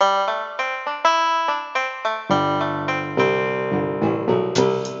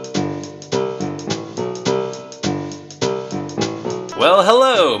Well,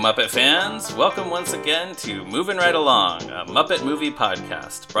 hello, Muppet fans. Welcome once again to Moving Right Along, a Muppet movie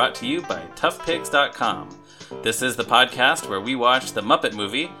podcast brought to you by toughpigs.com. This is the podcast where we watch the Muppet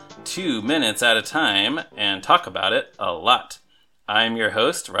movie 2 minutes at a time and talk about it a lot. I'm your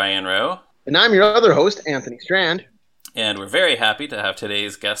host, Ryan Rowe. And I'm your other host, Anthony Strand. And we're very happy to have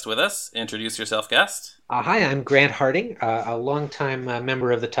today's guest with us. Introduce yourself, guest. Hi, I'm Grant Harding, a longtime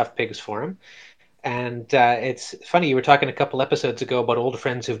member of the Tough Pigs Forum. And it's funny, you were talking a couple episodes ago about old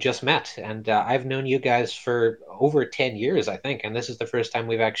friends who've just met. And I've known you guys for over 10 years, I think. And this is the first time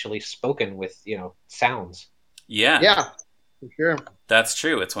we've actually spoken with, sounds. Yeah, for sure. That's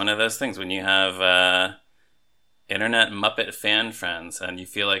true. It's one of those things when you have internet Muppet fan friends and you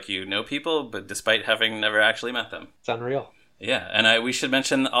feel like you know people, but despite having never actually met them. It's unreal. Yeah, and we should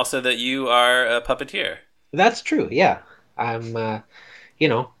mention also that you are a puppeteer. That's true, yeah. I'm,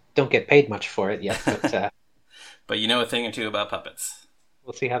 don't get paid much for it yet, but... but you know a thing or two about puppets.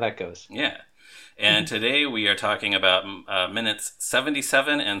 We'll see how that goes. Yeah. And today we are talking about minutes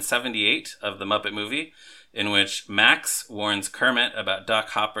 77 and 78 of the Muppet movie, in which Max warns Kermit about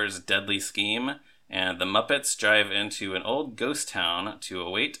Doc Hopper's deadly scheme, and the Muppets drive into an old ghost town to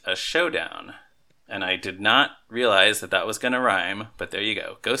await a showdown. And I did not realize that was going to rhyme, but there you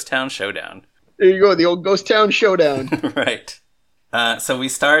go. Ghost Town Showdown. There you go, the old Ghost Town Showdown. Right. So we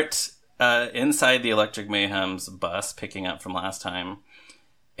start inside the Electric Mayhem's bus, picking up from last time.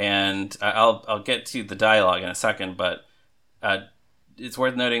 And I'll get to the dialogue in a second, but it's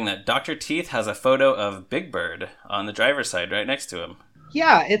worth noting that Dr. Teeth has a photo of Big Bird on the driver's side right next to him.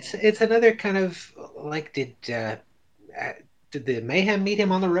 Yeah, it's another kind of, like, did the Mayhem meet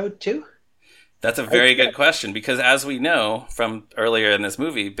him on the road too? That's a very good question, because as we know from earlier in this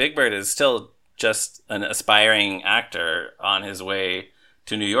movie, Big Bird is still just an aspiring actor on his way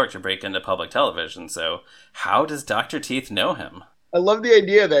to New York to break into public television. So how does Dr. Teeth know him? I love the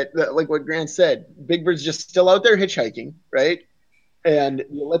idea that, like what Grant said, Big Bird's just still out there hitchhiking, right? And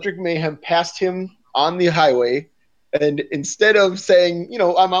the Electric Mayhem passed him on the highway. And instead of saying,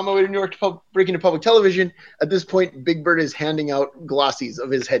 I'm on my way to New York to break into public television, at this point, Big Bird is handing out glossies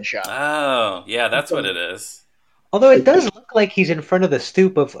of his headshot. Oh, yeah, that's what it is. Although it does look like he's in front of the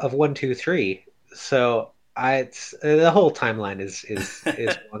stoop of 123. So the whole timeline is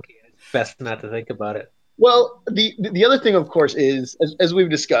wonky. It's best not to think about it. Well, the other thing, of course, is, as we've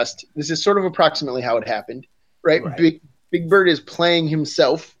discussed, this is sort of approximately how it happened, right? Big Bird is playing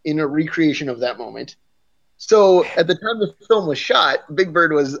himself in a recreation of that moment. So at the time the film was shot, Big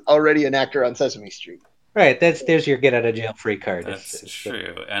Bird was already an actor on Sesame Street. Right, there's your get out of jail free card. That's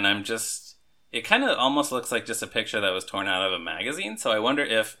true. And it kind of almost looks like just a picture that was torn out of a magazine. So I wonder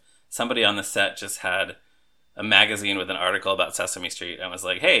if somebody on the set just had a magazine with an article about Sesame Street and was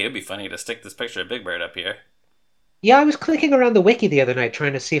like, hey, it'd be funny to stick this picture of Big Bird up here. Yeah, I was clicking around the wiki the other night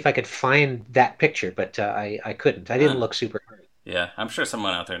trying to see if I could find that picture, but I couldn't. I didn't look super hard. Yeah, I'm sure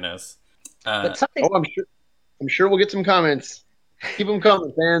someone out there knows. But something... I'm sure we'll get some comments. Keep them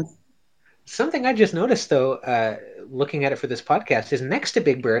coming, fans. Something I just noticed, though, looking at it for this podcast, is next to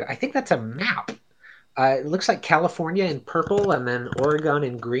Big Bird, I think that's a map. It looks like California in purple and then Oregon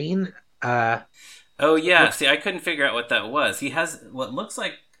in green. Oh, yeah. See, I couldn't figure out what that was. He has what looks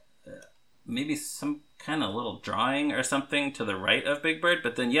like maybe some kind of little drawing or something to the right of Big Bird,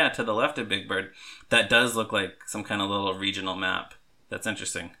 but then, yeah, to the left of Big Bird, that does look like some kind of little regional map. That's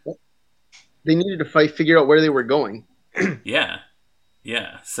interesting. They needed to figure out where they were going. Yeah.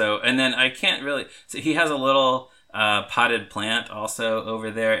 So, and then I can't really... So he has a little potted plant also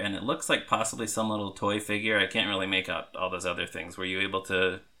over there, and it looks like possibly some little toy figure. I can't really make out all those other things. Were you able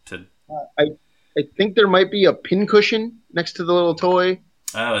to... I think there might be a pincushion next to the little toy.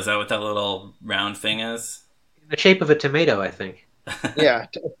 Oh, is that what that little round thing is? In the shape of a tomato, I think. Yeah,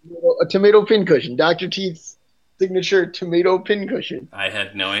 a tomato pincushion. Dr. Teeth's signature tomato pincushion. I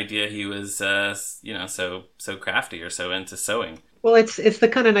had no idea he was, so crafty or so into sewing. Well, it's the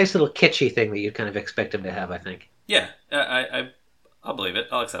kind of nice little kitschy thing that you kind of expect him to have, I think. Yeah, I'll believe it.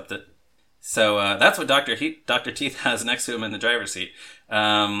 I'll accept it. So that's what Dr. Teeth has next to him in the driver's seat.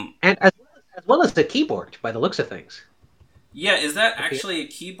 And as well as the keyboard, by the looks of things. Yeah, is that actually a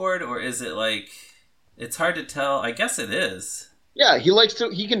keyboard, or is it like... It's hard to tell. I guess it is. Yeah,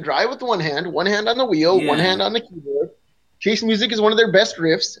 he can drive with one hand on the wheel, one hand on the keyboard. Chase music is one of their best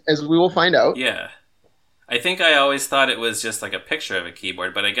riffs, as we will find out. Yeah. I think I always thought it was just like a picture of a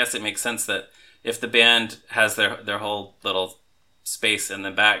keyboard, but I guess it makes sense that if the band has their whole little space in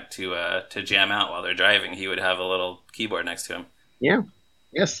the back to jam out while they're driving, he would have a little keyboard next to him. Yeah.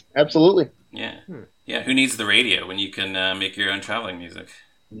 Yes, absolutely. Yeah. Yeah, who needs the radio when you can make your own traveling music?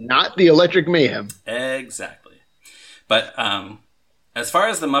 Not the Electric Mayhem. Exactly. But As far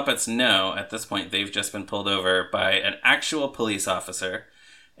as the Muppets know, at this point, they've just been pulled over by an actual police officer.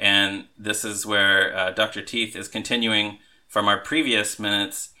 And this is where Dr. Teeth is continuing from our previous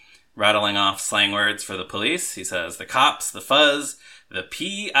minutes, rattling off slang words for the police. He says, the cops, the fuzz, the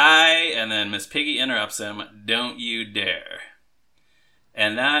P.I., and then Miss Piggy interrupts him, don't you dare.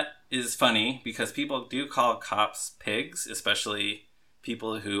 And that is funny because people do call cops pigs, especially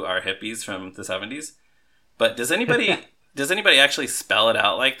people who are hippies from the 70s. But does anybody actually spell it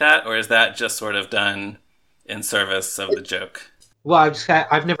out like that, or is that just sort of done in service of the joke? Well,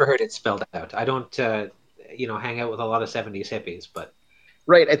 I've never heard it spelled out. I don't, hang out with a lot of 70s hippies, but...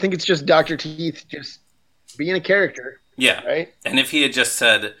 Right, I think it's just Dr. Teeth just being a character. Yeah. Right? And if he had just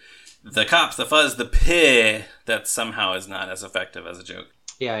said, the cops, the fuzz, the pig, that somehow is not as effective as a joke.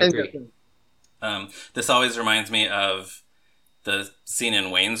 Yeah, I agree. This always reminds me of the scene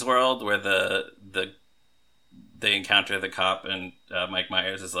in Wayne's World where they encounter the cop and Mike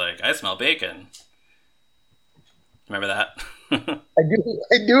Myers is like, I smell bacon. Remember that? I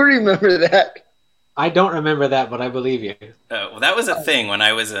do remember that. I don't remember that, but I believe you. Well, that was a thing when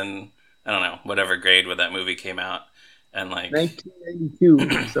I was in, I don't know, whatever grade when that movie came out. And like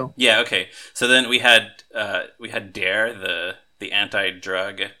 1992. So yeah, okay. So then we had DARE, the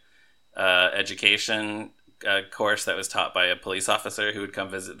anti-drug education course that was taught by a police officer who would come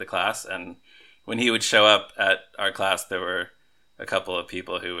visit the class. And when he would show up at our class, there were a couple of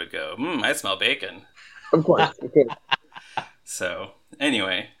people who would go, I smell bacon. Of course. Okay. So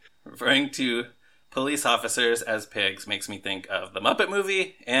anyway, referring to police officers as pigs makes me think of the Muppet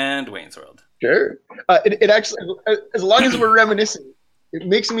Movie and Wayne's World. Sure. It actually, as long as we're reminiscing, it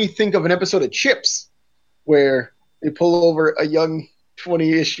makes me think of an episode of Chips where they pull over a young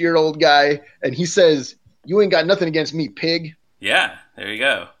 20-ish-year-old guy and he says, you ain't got nothing against me, pig. Yeah, there you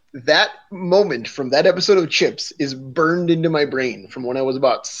go. That moment from that episode of Chips is burned into my brain from when I was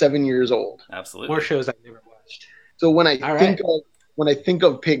about 7 years old. Absolutely. More shows I've never watched. So when I think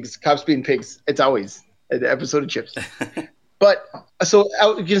of pigs, cops being pigs, it's always an episode of Chips. But so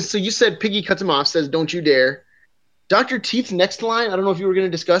you said Piggy cuts him off, says, don't you dare. Dr. Teeth's next line, I don't know if you were going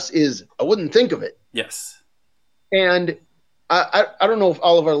to discuss, is, I wouldn't think of it. Yes. And I don't know if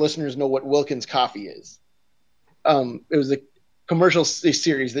all of our listeners know what Wilkins Coffee is. It was a commercial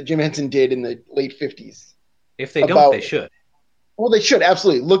series that Jim Henson did in the late 50s. If they don't, they should. Well, they should,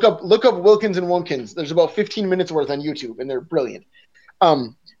 absolutely. Look up Wilkins and Womkins. There's about 15 minutes worth on YouTube, and they're brilliant.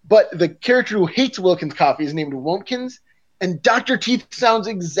 But the character who hates Wilkins Coffee is named Womkins, and Dr. Teeth sounds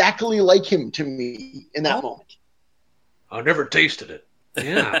exactly like him to me in that moment. I never tasted it.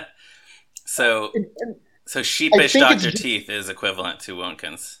 Yeah. So sheepish Dr. Teeth is equivalent to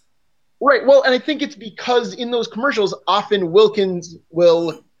Womkins. Right. Well, and I think it's because in those commercials, often Wilkins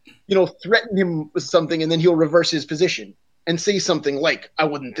will, threaten him with something, and then he'll reverse his position and say something like, I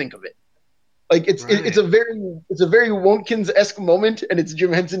wouldn't think of it. Like it's a very Womkins-esque moment, and it's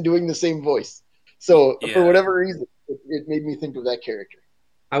Jim Henson doing the same voice. So for whatever reason, it made me think of that character.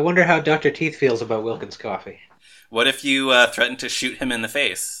 I wonder how Dr. Teeth feels about Wilkins Coffee. What if you threatened to shoot him in the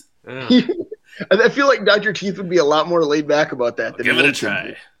face? Oh. I feel like Dr. Teeth would be a lot more laid back about that. Give it a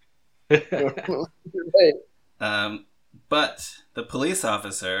try. Right. But the police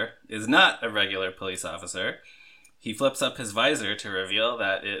officer is not a regular police officer. He flips up his visor to reveal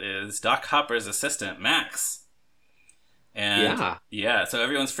that it is Doc Hopper's assistant, Max. And so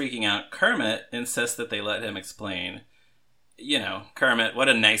everyone's freaking out. Kermit insists that they let him explain. Kermit, what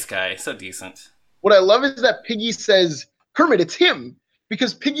a nice guy. So decent. What I love is that Piggy says, Kermit, it's him.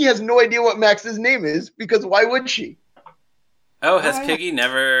 Because Piggy has no idea what Max's name is, because why would she? Oh, has Piggy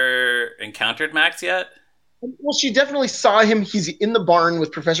never encountered Max yet? Well, she definitely saw him. He's in the barn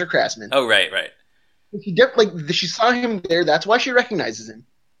with Professor Craftsman. Oh, right. She saw him there. That's why she recognizes him.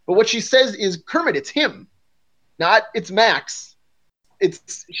 But what she says is, Kermit, it's him. Not, it's Max.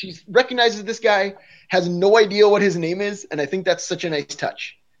 She recognizes this guy, has no idea what his name is, and I think that's such a nice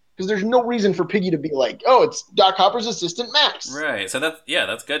touch. Because there's no reason for Piggy to be like, oh, it's Doc Hopper's assistant, Max. Right. So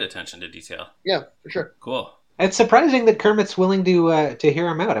that's good attention to detail. Yeah, for sure. Cool. It's surprising that Kermit's willing to hear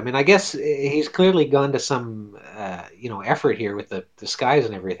him out. I mean, I guess he's clearly gone to some effort here with the skies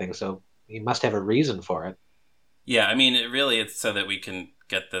and everything, so he must have a reason for it. Yeah, I mean, it's so that we can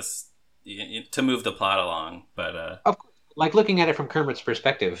get this to move the plot along. But like looking at it from Kermit's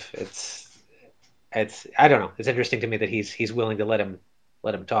perspective, it's I don't know. It's interesting to me that he's willing to let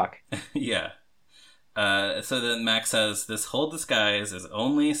him talk. Yeah. So then Max says, "This whole disguise is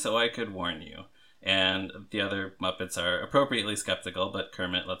only so I could warn you." And the other Muppets are appropriately skeptical, but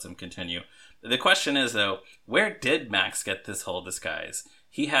Kermit lets him continue. The question is, though, where did Max get this whole disguise?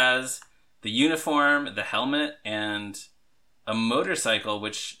 He has the uniform, the helmet, and a motorcycle,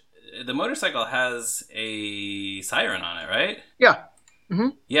 which the motorcycle has a siren on it, right? Yeah. Mm-hmm.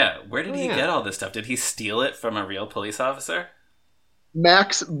 Yeah. Where did Oh, he yeah. get all this stuff? Did he steal it from a real police officer?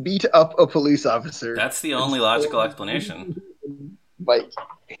 Max beat up a police officer. That's the only logical explanation. Bike.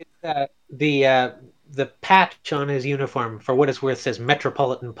 The patch on his uniform, for what it's worth, says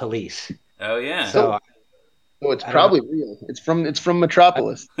Metropolitan Police. Oh yeah. So So it's I don't probably real. It's from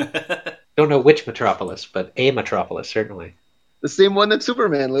Metropolis. don't know which Metropolis, but a Metropolis certainly. The same one that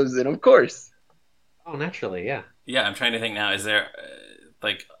Superman lives in, of course. Oh, naturally, yeah. Yeah, I'm trying to think now. Is there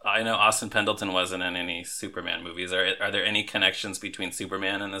like I know Austin Pendleton wasn't in any Superman movies. Are there any connections between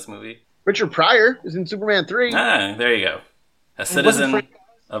Superman and this movie? Richard Pryor is in Superman 3. Ah, there you go. A citizen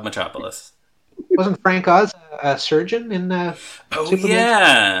of Metropolis. Wasn't Frank Oz a surgeon in Oh Superman?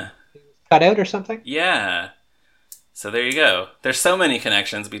 yeah, Cut out or something? yeah. So there you go. There's so many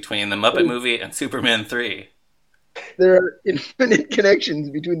connections between the Muppet movie and Superman 3. There are infinite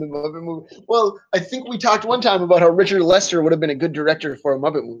connections between the Muppet movie. Well, I think we talked one time about how Richard Lester would have been a good director for a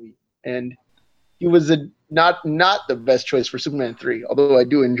Muppet movie, and he was not the best choice for Superman 3. Although I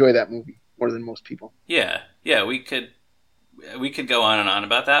do enjoy that movie more than most people. Yeah, we could go on and on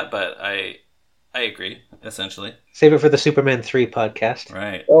about that, but I agree essentially. Save it for the Superman 3 podcast.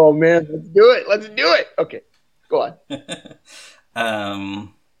 Right. Oh man, let's do it! Let's do it! Okay, go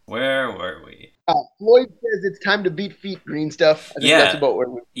on. Where were we? Floyd says it's time to beat feet, green stuff. I think that's about where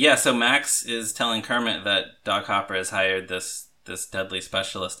we're... Yeah, so Max is telling Kermit that Doc Hopper has hired this deadly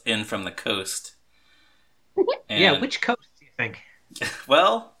specialist in from the coast. And, yeah, which coast do you think?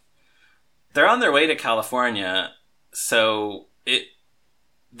 Well, they're on their way to California, so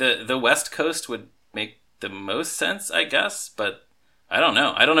the West Coast would make the most sense, I guess, but I don't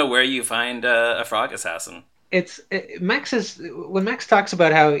know. I don't know where you find a frog assassin. When Max talks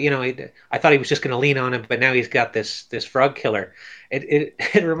about how I thought he was just going to lean on him, but now he's got this frog killer.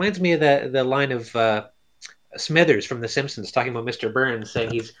 It reminds me of the line of Smithers from The Simpsons talking about Mr. Burns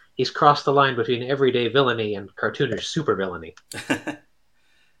saying he's crossed the line between everyday villainy and cartoonish super villainy.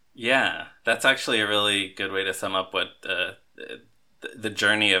 Yeah, that's actually a really good way to sum up what the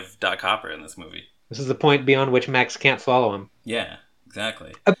journey of Doc Hopper in this movie. This is the point beyond which Max can't follow him. Yeah,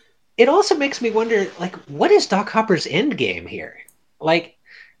 exactly. It also makes me wonder, what is Doc Hopper's end game here?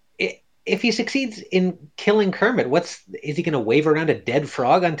 If he succeeds in killing Kermit, is he going to wave around a dead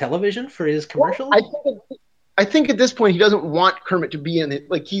frog on television for his commercials? Well, I think at this point he doesn't want Kermit to be in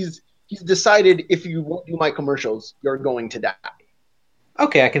it. Like he's decided, if you won't do my commercials, you're going to die.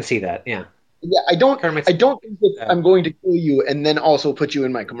 Okay, I can see that. Yeah. Yeah, I don't think that I'm going to kill you and then also put you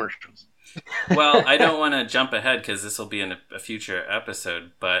in my commercials. Well, I don't want to jump ahead because this will be in a future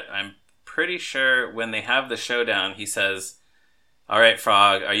episode, but I'm pretty sure when they have the showdown, he says, "All right,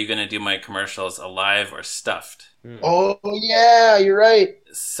 Frog, are you going to do my commercials alive or stuffed?" Oh, yeah, you're right.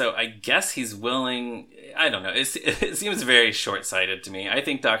 So I guess he's willing. I don't know. It seems very short-sighted to me. I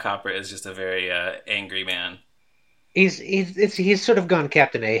think Doc Hopper is just a very angry man. He's sort of gone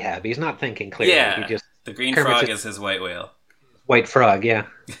Captain Ahab. He's not thinking clearly. Yeah, the green frog is his white whale. White frog, yeah.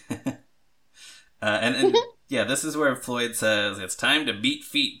 And yeah, this is where Floyd says, "It's time to beat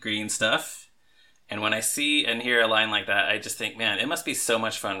feet, green stuff." And when I see and hear a line like that, I just think, man, it must be so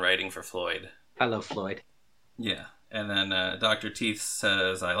much fun writing for Floyd. I love Floyd. Yeah. And then Dr. Teeth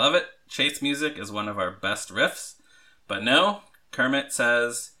says, "I love it. Chase music is one of our best riffs." But no, Kermit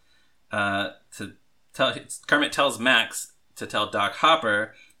says, Kermit tells Max to tell Doc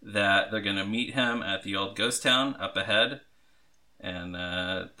Hopper that they're going to meet him at the old ghost town up ahead. And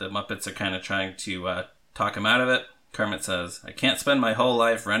the Muppets are kind of trying to talk him out of it. Kermit says, "I can't spend my whole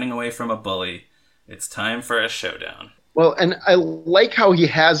life running away from a bully. It's time for a showdown." Well, and I like how he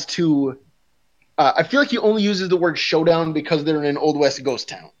has to... I feel like he only uses the word showdown because they're in an Old West ghost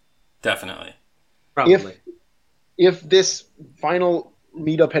town. Definitely. Probably. If this final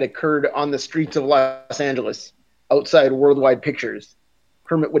meetup had occurred on the streets of Los Angeles, outside Worldwide Pictures,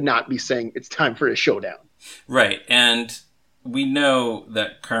 Kermit would not be saying it's time for a showdown. Right, and we know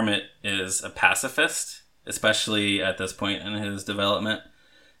that Kermit is a pacifist, especially at this point in his development.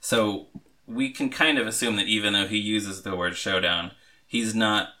 So we can kind of assume that even though he uses the word showdown, he's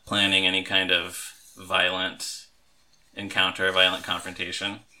not planning any kind of violent encounter, violent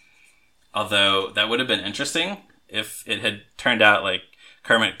confrontation. Although that would have been interesting if it had turned out like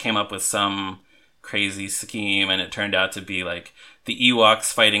Kermit came up with some crazy scheme and it turned out to be like the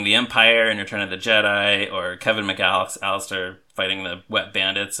Ewoks fighting the Empire in Return of the Jedi, or Kevin McAllister fighting the Wet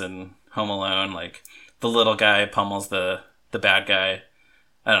Bandits in Home Alone. Like the little guy pummels the bad guy.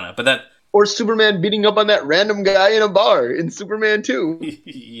 I don't know, but that... Or Superman beating up on that random guy in a bar in Superman 2.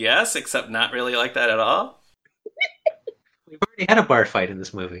 Yes, except not really like that at all. We've already had a bar fight in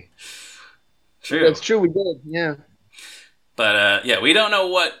this movie. True. That's true. We did. Yeah. But yeah, we don't know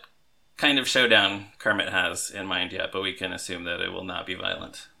what kind of showdown Kermit has in mind yet, but we can assume that it will not be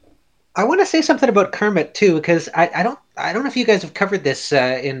violent. I want to say something about Kermit too, because I don't know if you guys have covered this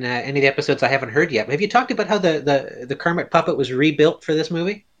in any of the episodes I haven't heard yet. But have you talked about how the Kermit puppet was rebuilt for this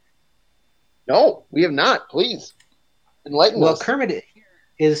movie? No, we have not. Please enlighten Well, us. Kermit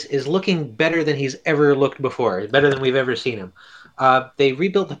is looking better than he's ever looked before, better than we've ever seen him. They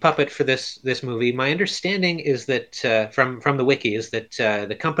rebuilt the puppet for this movie. My understanding is that from the wiki is that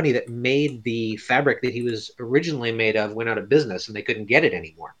the company that made the fabric that he was originally made of went out of business and they couldn't get it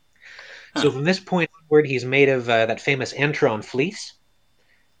anymore. Huh. So from this point onward, he's made of that famous Antron fleece.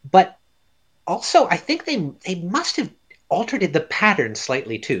 But also, I think they must have altered the pattern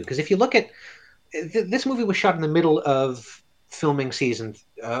slightly too, because if you look at this movie was shot in the middle of taping season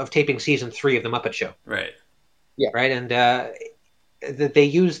 3 of the Muppet Show, Right. right? And they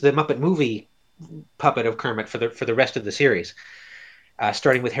used the Muppet movie puppet of Kermit for the rest of the series,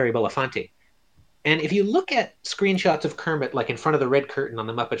 starting with Harry Belafonte. And if you look at screenshots of Kermit, like in front of the red curtain on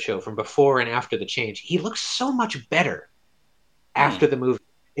the Muppet Show from before and after the change, he looks so much better after the movie.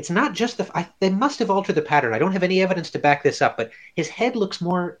 It's not just they must have altered the pattern. I don't have any evidence to back this up, but his head looks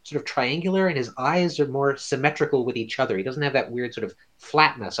more sort of triangular and his eyes are more symmetrical with each other. He doesn't have that weird sort of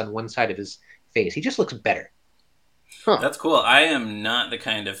flatness on one side of his face. He just looks better. Huh. That's cool. I am not the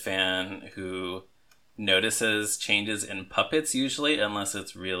kind of fan who notices changes in puppets usually, unless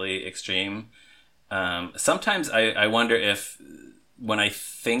it's really extreme. Sometimes I wonder if, when I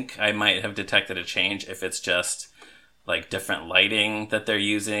think I might have detected a change, if it's just like different lighting that they're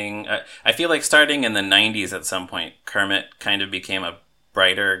using. I feel like starting in the 90s at some point, Kermit kind of became a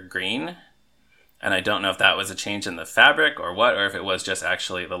brighter green. And I don't know if that was a change in the fabric or what, or if it was just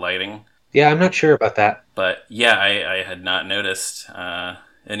actually the lighting. Yeah, I'm not sure about that. But yeah, I had not noticed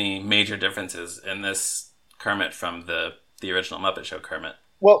any major differences in this Kermit from the original Muppet Show Kermit.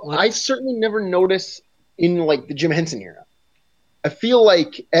 Well, I certainly never noticed in like the Jim Henson era. I feel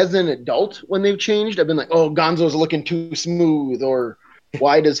like as an adult, when they've changed, I've been like, oh, Gonzo's looking too smooth, or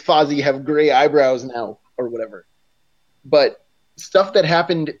why does Fozzie have gray eyebrows now, or whatever. But stuff that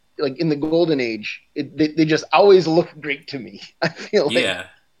happened like in the Golden Age, they just always look great to me. I feel like. Yeah.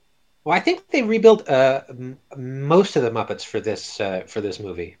 Well, I think they rebuilt most of the Muppets for this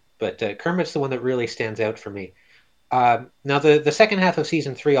movie, but Kermit's the one that really stands out for me. Now, the second half of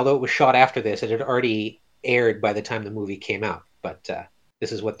season 3, although it was shot after this, it had already aired by the time the movie came out. But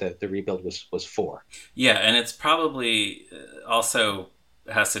this is what the rebuild was for. Yeah, and it's probably also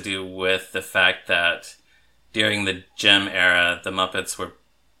has to do with the fact that during the Jim era, the Muppets were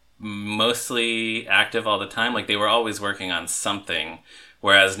mostly active all the time. Like, they were always working on something,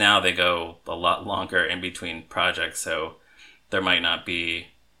 whereas now they go a lot longer in between projects, so there might not be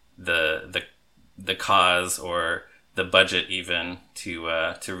the cause or the budget even to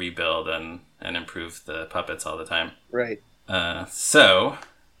rebuild and improve the puppets all the time. Right. So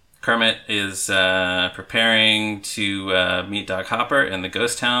Kermit is preparing to meet Doc Hopper in the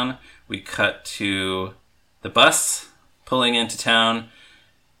ghost town. We cut to the bus pulling into town,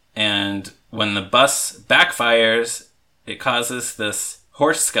 and when the bus backfires, it causes this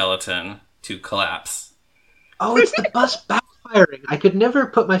horse skeleton to collapse. Oh, it's the bus backfiring. I could never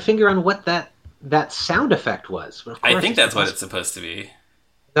put my finger on what that sound effect was. But of course I think that's what it's supposed to be.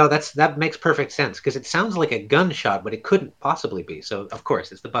 No, that makes perfect sense because it sounds like a gunshot, but it couldn't possibly be. So of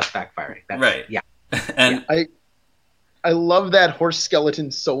course, it's the bus backfiring. Right. Yeah. And I love that horse skeleton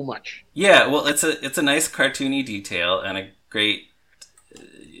so much. yeah, well, it's a nice cartoony detail and a great,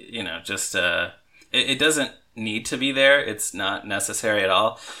 just it doesn't need to be there. It's not necessary at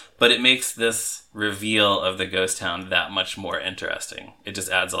all, but it makes this reveal of the ghost town that much more interesting. It just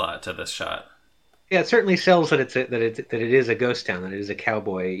adds a lot to this shot. Yeah, it certainly sells that it is a ghost town, that it is a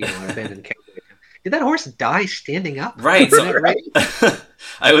cowboy, an abandoned cowboy town. Did that horse die standing up? Right. So Right.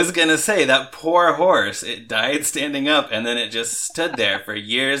 I was gonna say that poor horse. It died standing up, and then it just stood there for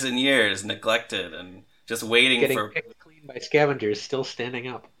years and years, neglected and just waiting Getting for. picked clean by scavengers, still standing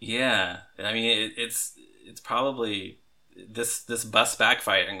up. Yeah, I mean it's probably this bus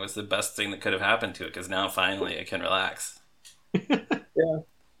backfiring was the best thing that could have happened to it because now finally it can relax. Yeah.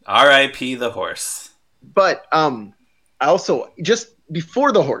 R.I.P. the horse. But I also, just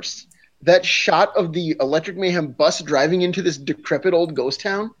before the horse, that shot of the Electric Mayhem bus driving into this decrepit old ghost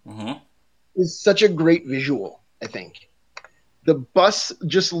town Mm-hmm. is such a great visual, I think. The bus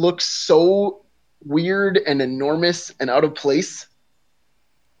just looks so weird and enormous and out of place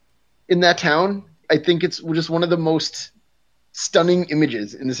in that town. I think it's just one of the most stunning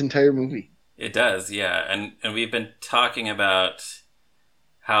images in this entire movie. It does, yeah. And we've been talking about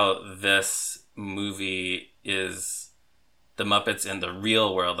how this movie is the Muppets in the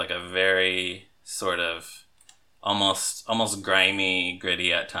real world, like a very sort of almost grimy,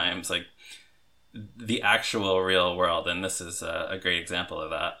 gritty at times, like the actual real world. And this is a great example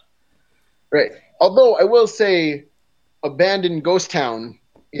of that. Right. Although I will say, Abandoned Ghost Town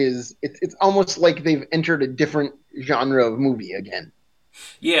it's almost like they've entered a different genre of movie again.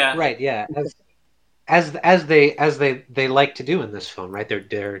 Yeah. Right. Yeah. As they like to do in this film, right?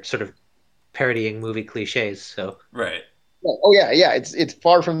 They're sort of parodying movie cliches. So Right. Oh yeah. It's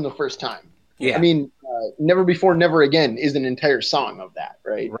far from the first time. yeah. I mean, Never Before, Never Again is an entire song of that,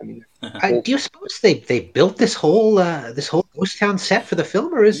 right? I mean, do you suppose they built this whole ghost town set for the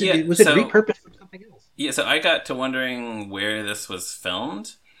film, or was Yeah, it so- repurposed from something else? Yeah, so I got to wondering where this was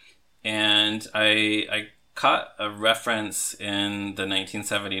filmed, and I caught a reference in the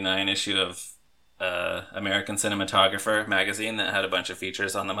 1979 issue of American Cinematographer magazine that had a bunch of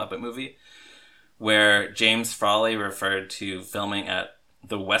features on the Muppet movie, where James Frawley referred to filming at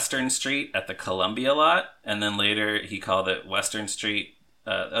the Western Street at the Columbia lot, and then later he called it Western Street,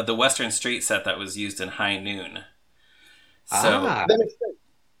 the Western Street set that was used in High Noon. So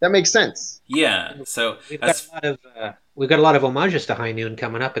that makes sense. yeah, so We've got a lot of homages to High Noon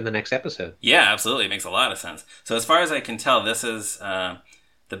coming up in the next episode. yeah, absolutely, it makes a lot of sense. So as far as I can tell, this is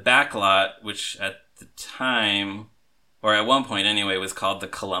the back lot, which at the time, or at one point anyway, was called the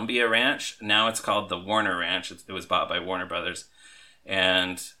Columbia Ranch. Now it's called the Warner Ranch. It was bought by Warner Brothers.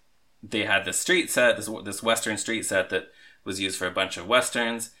 And they had this street set, this Western street set that was used for a bunch of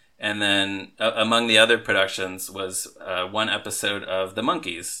Westerns. And then among the other productions was one episode of The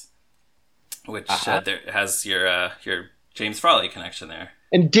Monkees, which there has your James Frawley connection there.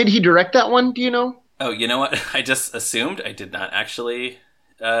 And did he direct that one? Do you know? Oh, you know what? I just assumed. I did not actually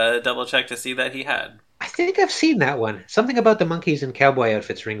double check to see that he had. I think I've seen that one. Something about the monkeys in cowboy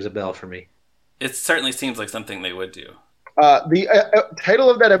outfits rings a bell for me. It certainly seems like something they would do. The title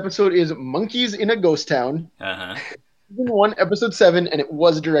of that episode is Monkeys in a Ghost Town. Uh-huh. Season 1, Episode 7, and it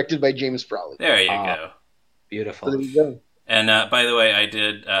was directed by James Frawley. There you go. Beautiful. So there you go. And by the way,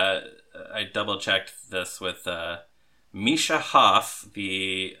 I double checked this with Misha Hoff,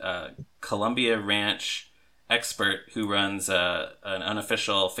 the Columbia Ranch expert who runs an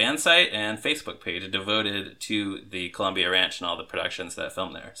unofficial fan site and Facebook page devoted to the Columbia Ranch and all the productions that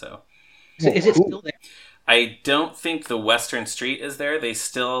film there. So is it still there? I don't think the Western Street is there. They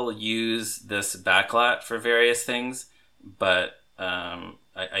still use this backlot for various things, but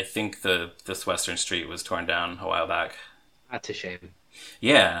I think this Western Street was torn down a while back. That's a shame.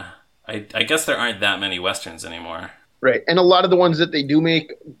 Yeah, I guess there aren't that many Westerns anymore. Right, and a lot of the ones that they do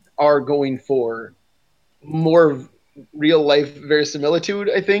make are going for more real life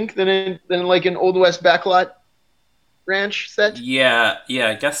verisimilitude, I think, than like an Old West backlot ranch set. Yeah,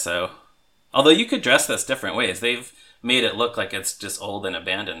 I guess so. Although you could dress this different ways. They've made it look like it's just old and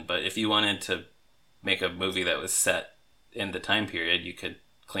abandoned, but if you wanted to make a movie that was set in the time period, you could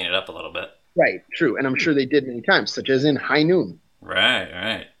clean it up a little bit. Right, true, and I'm sure they did many times, such as in High Noon.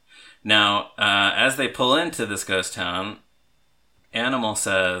 Right. Now, as they pull into this ghost town, Animal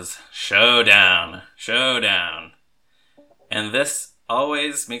says, "Showdown. And this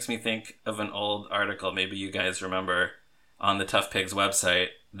always makes me think of an old article, maybe you guys remember, on the Tough Pigs website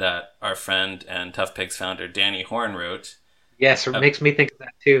that our friend and Tough Pigs founder Danny Horn wrote. Yes, it makes me think of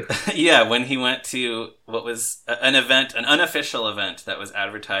that too. Yeah, when he went to what was an event, an unofficial event that was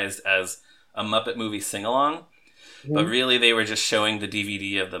advertised as a Muppet movie sing-along, but really they were just showing the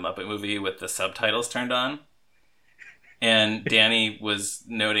DVD of the Muppet movie with the subtitles turned on. And Danny was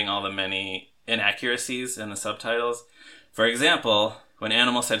noting all the many inaccuracies in the subtitles. For example, when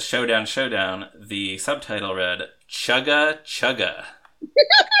Animal said showdown, the subtitle read chugga chugga.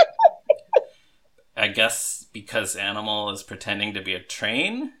 I guess because Animal is pretending to be a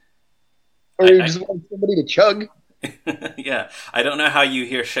train? Or you just want somebody to chug? Yeah, I don't know how you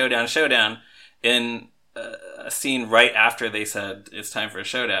hear showdown in a scene right after they said it's time for a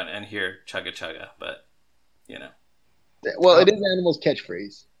showdown and hear chugga chugga, but you know. Well, it is Animal's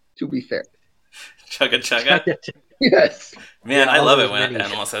catchphrase, to be fair. Chugga chugga? Yes. Man, Yeah, I love all it when those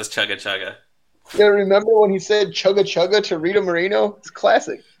Animal says chugga chugga. Yeah, remember when he said chugga chugga to Rita Moreno? It's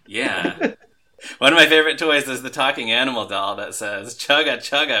classic. Yeah. One of my favorite toys is the talking animal doll that says chugga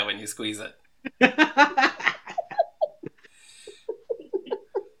chugga when you squeeze it.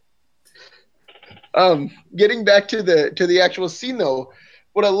 Getting back to the actual scene though,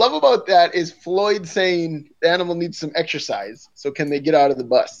 what I love about that is Floyd saying the animal needs some exercise. So can they get out of the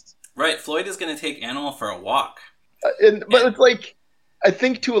bus? Right, Floyd is going to take Animal for a walk. But it's like I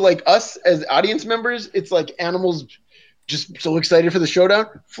think to like us as audience members, it's like animals just so excited for the showdown.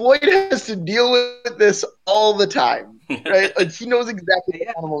 Floyd has to deal with this all the time, right? Like he knows exactly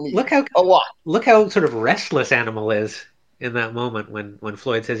what animal needs. Look how sort of restless Animal is in that moment when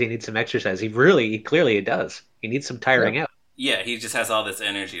Floyd says he needs some exercise. He clearly does. He needs some tiring out. Yeah, he just has all this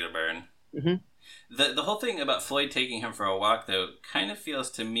energy to burn. Mm-hmm. The whole thing about Floyd taking him for a walk, though, kind of feels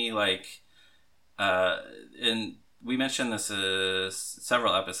to me like, and we mentioned this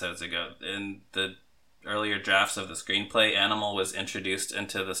several episodes ago, in the earlier drafts of the screenplay, Animal was introduced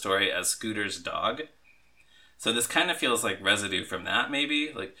into the story as Scooter's dog. So this kind of feels like residue from that,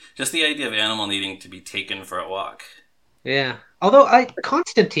 maybe? Like, just the idea of Animal needing to be taken for a walk. Yeah. Although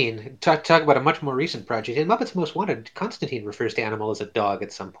Constantine, talk about a much more recent project, in Muppets Most Wanted, Constantine refers to Animal as a dog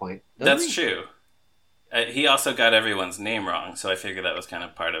at some point. That's true. He also got everyone's name wrong, so I figured that was kind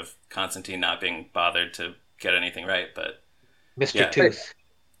of part of Constantine not being bothered to get anything right, but... Mr. Tooth.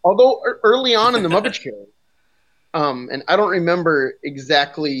 Although early on in the Muppet Show, and I don't remember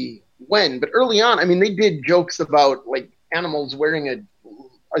exactly when, but early on, I mean, they did jokes about, like, animals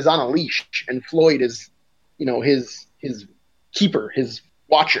is on a leash, and Floyd is, you know, his keeper, his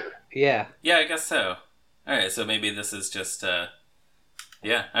watcher. Yeah. Yeah, I guess so. All right, so maybe this is just...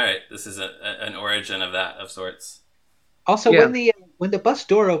 Yeah, all right. This is an origin of that, of sorts. Also, when the bus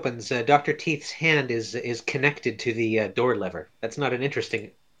door opens, Dr. Teeth's hand is connected to the door lever. That's not an interesting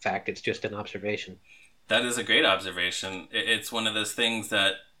fact. It's just an observation. That is a great observation. It's one of those things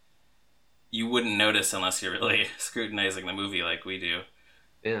that you wouldn't notice unless you're really scrutinizing the movie like we do.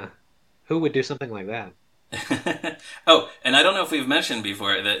 Yeah. Who would do something like that? Oh, and I don't know if we've mentioned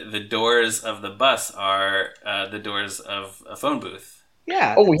before that the doors of the bus are the doors of a phone booth.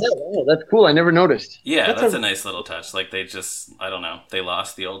 Yeah. Oh, yeah. That's cool. I never noticed. Yeah, that's a nice little touch. Like they just, I don't know, they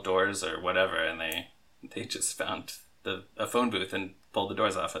lost the old doors or whatever, and they just found a phone booth and pulled the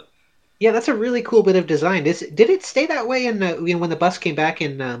doors off it. Yeah, that's a really cool bit of design. Did it stay that way in when the bus came back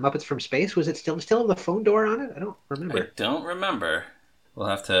in Muppets from Space? Was it still have the phone door on it? I don't remember. I don't remember. We'll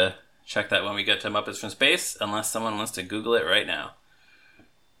have to check that when we get to Muppets from Space, unless someone wants to Google it right now.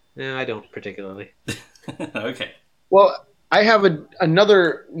 No, I don't particularly. Okay. Well, I have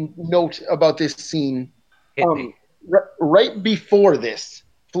another note about this scene. Right before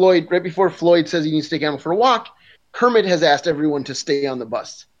Floyd says he needs to take Animal for a walk, Kermit has asked everyone to stay on the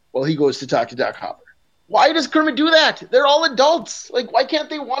bus while he goes to talk to Doc Hopper. Why does Kermit do that? They're all adults. Like, why can't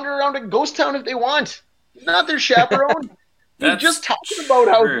they wander around a ghost town if they want? He's not their chaperone. He's just talking about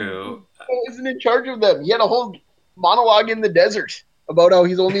how he isn't in charge of them. He had a whole monologue in the desert about how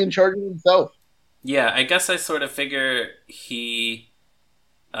he's only in charge of himself. Yeah, I guess I sort of figure he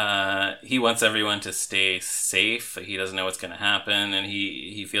wants everyone to stay safe. He doesn't know what's going to happen, and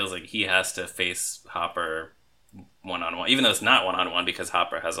he feels like he has to face Hopper one-on-one, even though it's not one-on-one because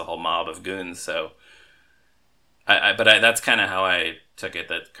Hopper has a whole mob of goons. So, that's kind of how I took it,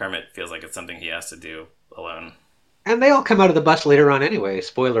 that Kermit feels like it's something he has to do alone. And they all come out of the bus later on anyway.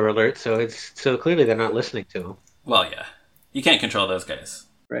 Spoiler alert. So clearly they're not listening to him. Well, yeah, you can't control those guys.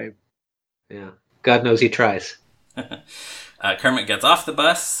 Right. Yeah. God knows he tries. Kermit gets off the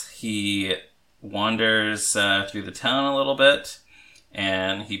bus. He wanders through the town a little bit,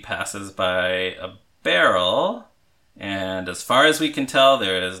 and he passes by a barrel. And as far as we can tell,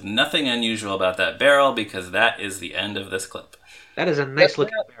 there is nothing unusual about that barrel because that is the end of this clip. That is a nice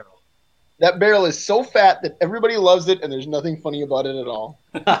looking barrel. That barrel is so fat that everybody loves it, and there's nothing funny about it at all.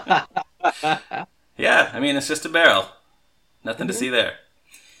 Yeah, I mean, it's just a barrel. Nothing to see there.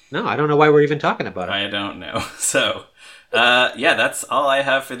 No, I don't know why we're even talking about it. I don't know. So, yeah, that's all I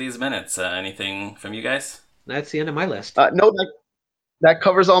have for these minutes. Anything from you guys? That's the end of my list. No, that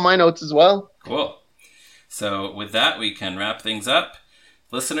covers all my notes as well. Cool. So with that, we can wrap things up.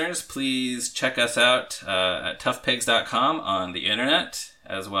 Listeners, please check us out at toughpigs.com on the internet,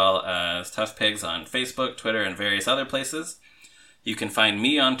 as well as Tough Pigs on Facebook, Twitter, and various other places. You can find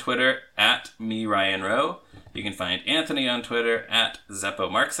me on Twitter at @MeRyanRowe. You can find Anthony on Twitter at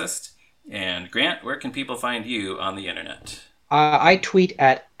ZeppoMarxist. And Grant, where can people find you on the internet? I tweet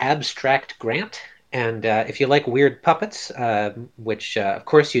at AbstractGrant. And if you like weird puppets, which of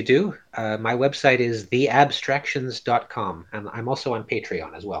course you do, my website is theabstractions.com. And I'm also on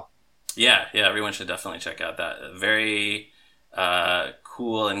Patreon as well. Yeah, everyone should definitely check out that. Very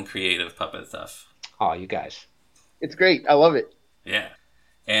cool and creative puppet stuff. Oh, you guys. It's great. I love it. Yeah.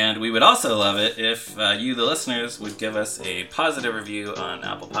 And we would also love it if you, the listeners, would give us a positive review on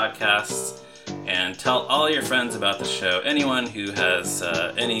Apple Podcasts and tell all your friends about the show, anyone who has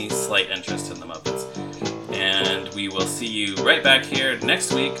any slight interest in the Muppets. And we will see you right back here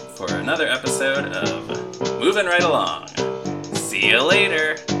next week for another episode of Moving Right Along. See See you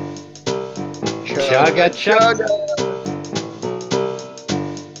later. Chugga chugga.